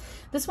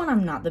 This one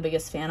I'm not the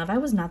biggest fan of. I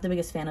was not the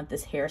biggest fan of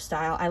this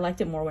hairstyle. I liked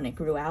it more when it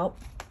grew out,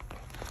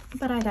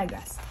 but I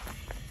digress.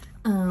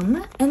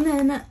 And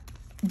then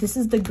this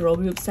is the girl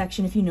group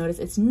section. If you notice,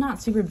 it's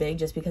not super big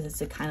just because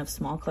it's a kind of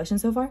small collection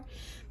so far.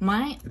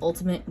 My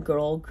ultimate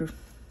girl group,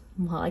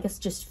 well, I guess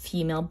just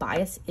female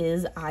bias,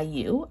 is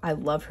IU. I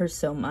love her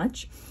so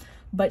much,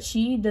 but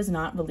she does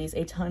not release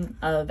a ton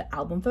of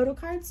album photo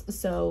cards,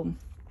 so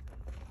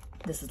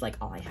this is like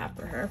all I have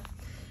for her.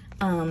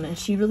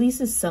 She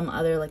releases some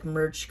other like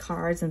merch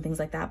cards and things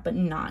like that, but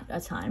not a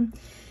ton.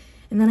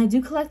 And then I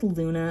do collect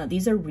Luna.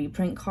 These are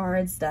reprint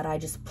cards that I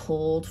just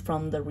pulled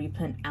from the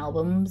reprint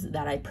albums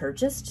that I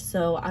purchased.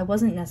 So I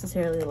wasn't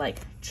necessarily like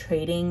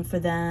trading for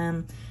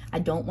them. I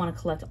don't want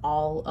to collect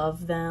all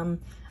of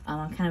them.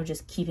 I'm kind of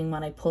just keeping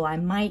what I pull. I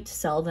might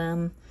sell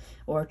them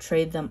or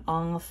trade them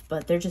off,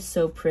 but they're just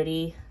so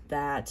pretty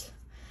that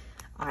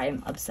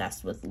I'm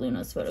obsessed with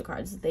Luna's photo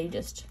cards. They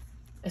just,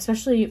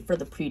 especially for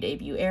the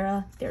pre-debut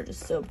era, they're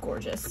just so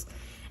gorgeous.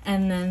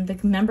 And then the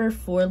member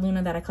for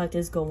Luna that I collect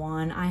is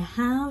Gowon. I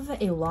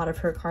have a lot of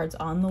her cards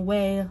on the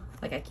way.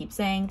 Like I keep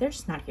saying, they're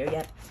just not here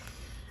yet.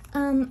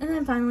 And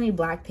then finally,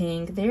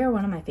 Blackpink. They are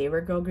one of my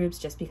favorite girl groups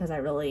just because I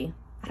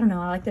don't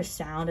know, I like their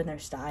sound and their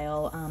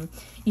style.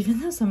 Even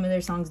though some of their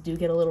songs do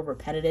get a little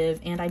repetitive,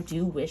 and I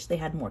do wish they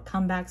had more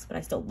comebacks, but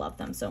I still love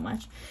them so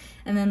much.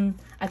 And then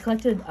I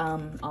collected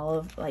all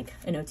of like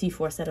an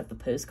OT4 set of the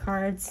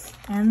postcards.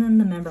 And then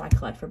the member I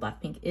collect for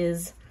Blackpink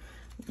is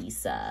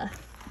Lisa.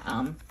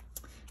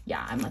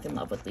 Yeah, I'm like in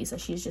love with Lisa.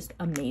 She's just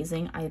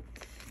amazing. I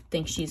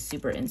think she's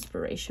super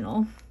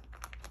inspirational.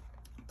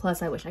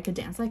 Plus, I wish I could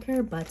dance like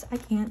her, but I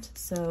can't,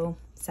 so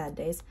sad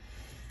days.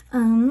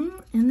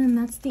 And then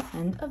that's the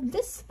end of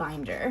this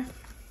binder.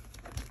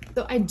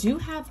 So I do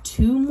have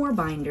 2 more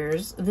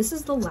binders. This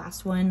is the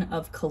last one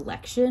of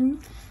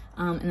collection.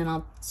 And then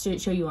I'll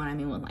show you what I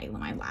mean with like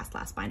my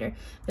last binder.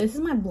 But this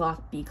is my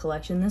Block B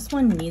collection. This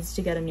one needs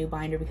to get a new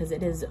binder because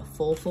it is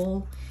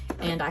full,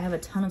 and I have a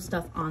ton of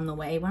stuff on the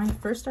way. When I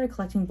first started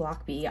collecting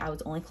Block B, I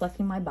was only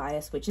collecting my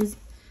bias, which is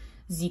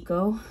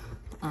Zico.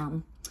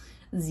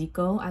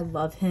 Zico, I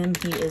love him.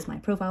 He is my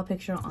profile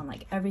picture on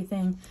like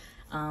everything.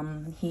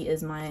 He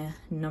is my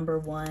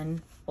 #1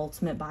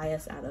 ultimate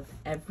bias out of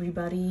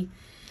everybody.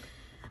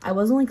 I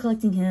was only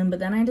collecting him, but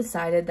then I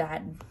decided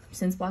that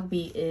since Block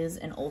B is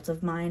an ult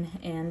of mine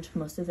and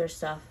most of their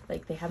stuff,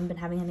 like they haven't been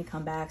having any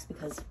comebacks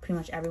because pretty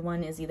much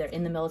everyone is either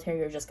in the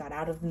military or just got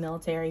out of the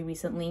military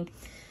recently.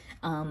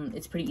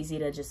 It's pretty easy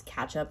to just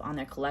catch up on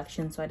their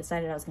collection. So I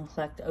decided I was going to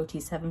collect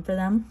OT7 for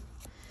them.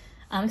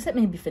 Except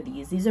maybe for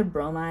these. These are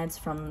bromides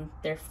from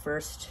their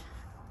first,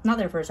 not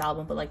their first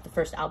album, but like the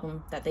first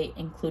album that they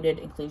included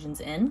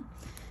inclusions in.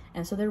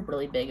 And so they're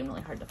really big and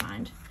really hard to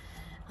find.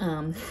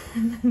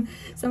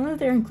 Some of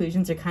their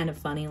inclusions are kind of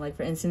funny. Like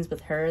for instance, with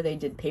her, they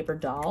did paper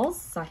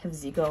dolls. So I have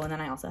Zico, and then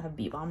I also have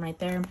B-Bomb right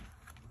there.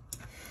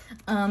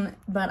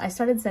 But I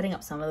started setting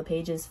up some of the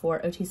pages for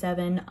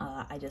OT7.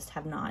 I just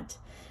have not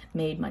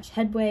made much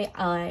headway.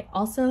 I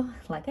also,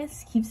 like I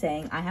keep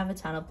saying, I have a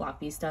ton of Block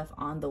B stuff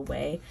on the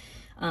way.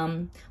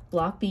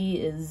 Block B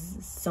is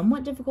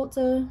somewhat difficult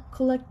to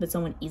collect, but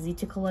somewhat easy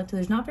to collect.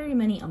 There's not very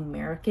many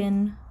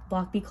American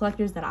Block B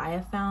collectors that I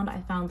have found. I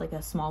found like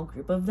a small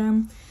group of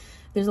them.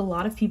 There's a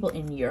lot of people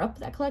in Europe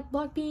that collect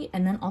Block B,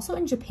 and then also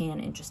in Japan,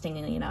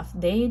 interestingly enough.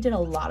 They did a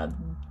lot of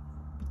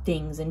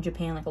things in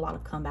Japan, like a lot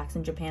of comebacks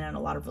in Japan and a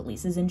lot of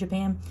releases in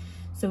Japan.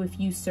 So if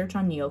you search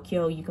on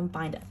Neokyo, you can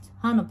find a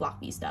ton of Block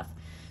B stuff.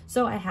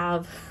 So I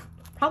have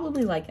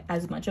probably like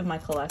as much of my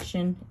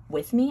collection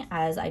with me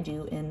as I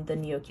do in the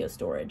Neokyo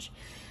storage.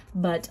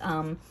 But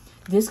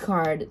this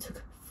card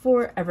took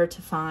forever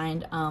to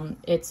find.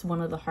 It's one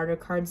of the harder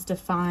cards to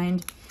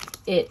find.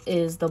 It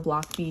is the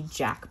Block B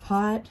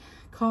Jackpot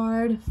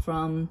card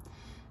from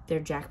their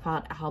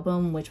Jackpot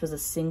album, which was a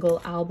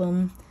single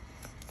album.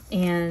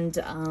 And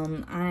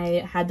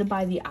I had to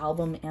buy the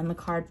album and the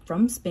card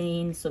from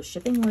Spain, so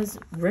shipping was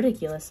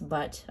ridiculous,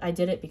 but I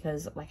did it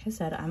because, like I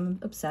said, I'm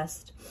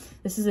obsessed.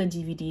 This is a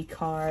DVD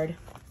card.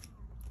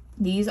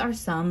 These are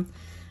some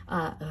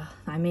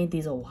I made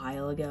these a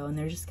while ago and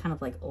they're just kind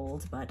of like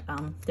old, but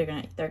they're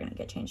gonna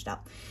get changed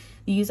out.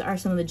 These are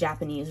some of the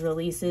Japanese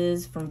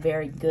releases from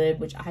Very Good,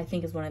 which I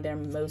think is one of their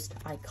most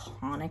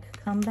iconic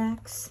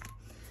comebacks.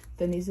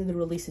 Then these are the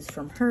releases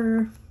from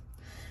her.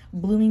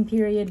 Blooming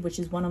Period, which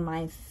is one of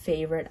my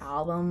favorite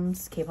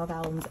albums, K-pop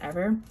albums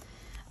ever.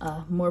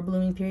 More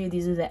Blooming Period.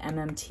 These are the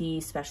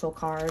MMT special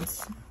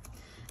cards.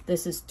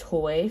 This is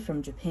Toy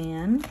from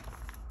Japan.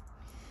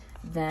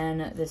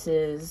 Then this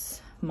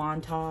is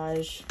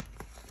Montage.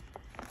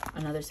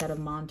 Another set of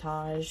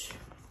Montage.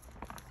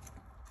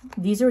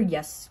 These are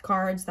Yes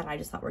cards that I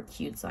just thought were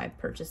cute, so I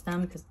purchased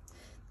them because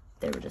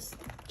they were just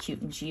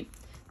cute and cheap.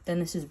 Then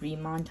this is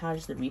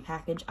Remontage, the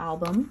repackaged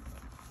album.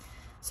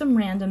 Some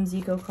random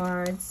Zico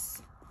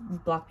cards,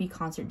 Block B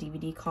concert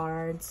DVD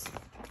cards,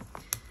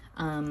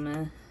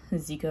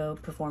 Zico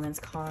performance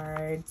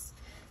cards,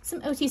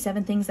 some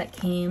OT7 things that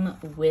came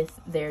with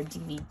their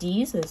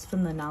DVD. So this is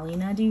from the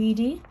Nalina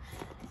DVD.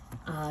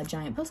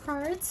 Giant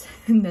postcards.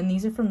 And then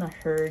these are from the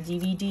Her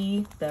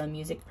DVD, the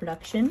music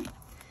production.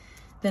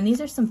 Then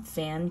these are some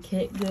fan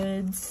kit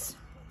goods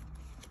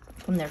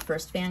from their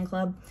first fan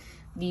club.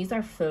 These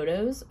are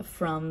photos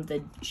from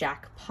the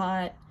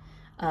Jackpot,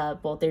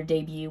 both their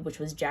debut, which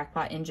was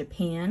Jackpot in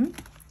Japan.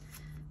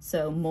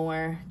 So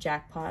more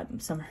Jackpot,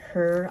 some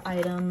Her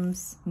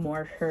items,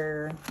 more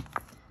Her,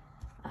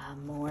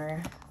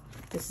 more.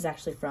 This is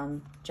actually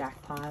from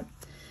Jackpot.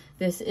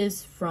 This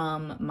is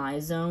from My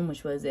Zone,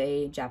 which was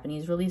a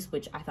Japanese release,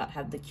 which I thought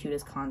had the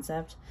cutest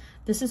concept.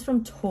 This is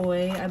from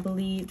Toy, I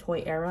believe,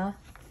 Toy Era.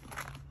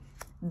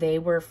 They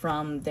were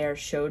from their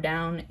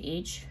Showdown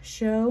H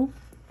show.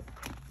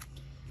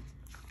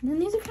 And then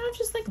these are kind of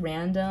just like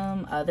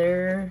random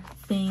other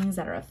things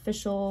that are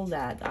official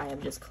that I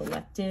have just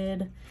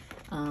collected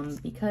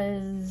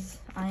because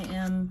I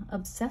am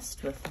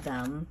obsessed with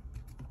them.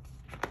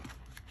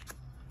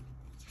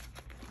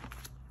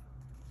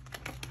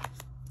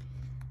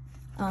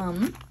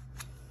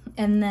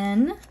 And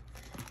then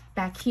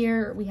back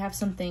here we have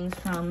some things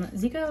from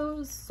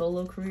Zico's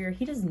solo career.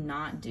 He does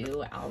not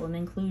do album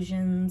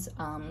inclusions.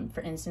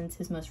 For instance,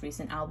 his most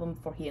recent album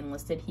before he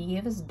enlisted, he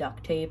gave us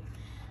duct tape.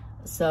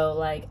 So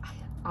like,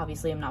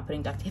 obviously I'm not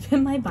putting duct tape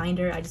in my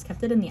binder. I just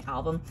kept it in the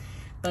album.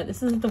 But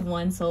this is the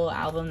one solo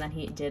album that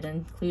he did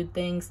include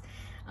things.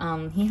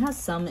 He has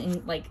some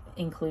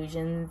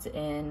inclusions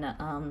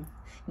in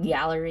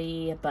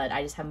Gallery, but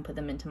I just haven't put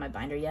them into my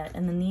binder yet.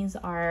 And then these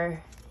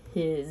are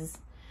his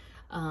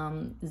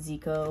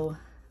Zico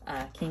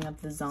King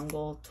of the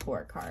Zungle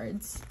tour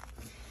cards.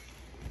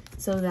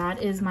 So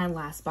that is my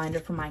last binder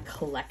for my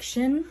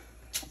collection.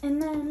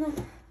 And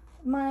then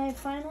my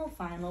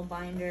final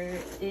binder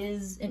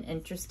is an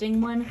interesting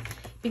one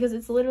because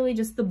it's literally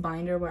just the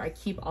binder where I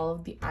keep all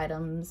of the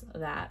items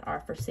that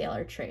are for sale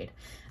or trade.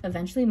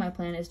 Eventually my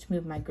plan is to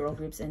move my girl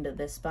groups into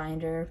this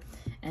binder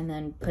and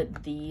then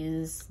put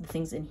these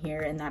things in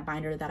here in that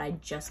binder that I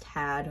just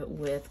had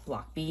with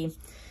Block B.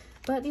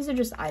 But these are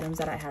just items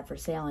that I have for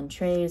sale and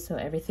trade, so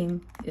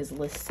everything is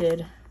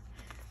listed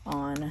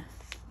on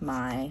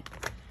my,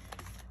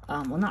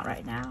 well, not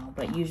right now,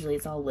 but usually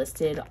it's all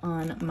listed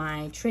on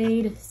my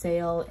trade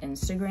sale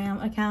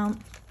Instagram account.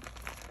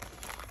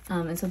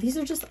 And so these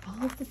are just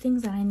all of the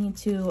things that I need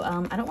to,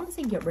 I don't want to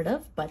say get rid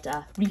of, but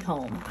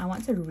rehome. I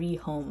want to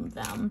rehome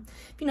them.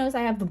 If you notice,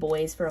 I have the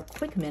boys. For a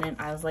quick minute,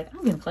 I was like,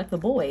 I'm going to collect the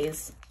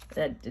boys.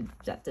 That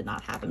did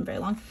not happen very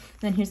long.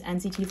 And then here's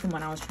NCT from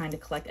when I was trying to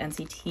collect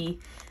NCT.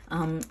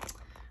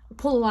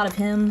 Pull a lot of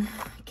him.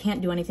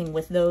 Can't do anything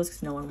with those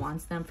because no one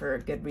wants them for a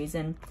good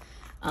reason.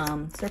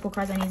 Circle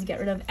cards I need to get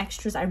rid of.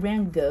 Extras, I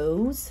ran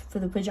goes for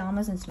the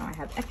pajamas, and so now I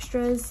have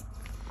extras.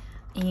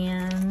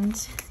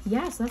 And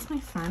yeah, so that's my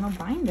final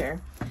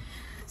binder.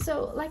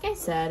 So like I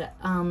said,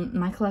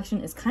 my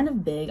collection is kind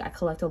of big. I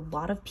collect a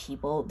lot of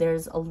people.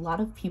 There's a lot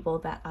of people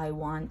that I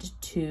want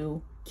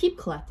to keep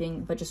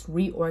collecting, but just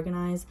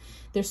reorganize.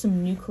 There's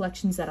some new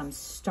collections that I'm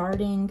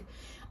starting,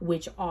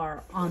 which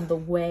are on the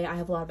way. I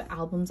have a lot of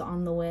albums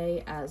on the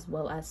way, as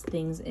well as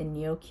things in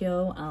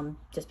Nyokyo,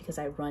 just because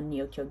I run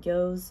Nyokyo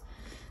Goes.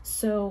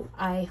 So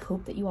I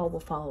hope that you all will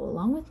follow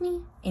along with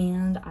me,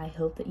 and I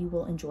hope that you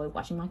will enjoy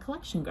watching my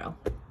collection grow.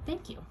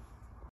 Thank you.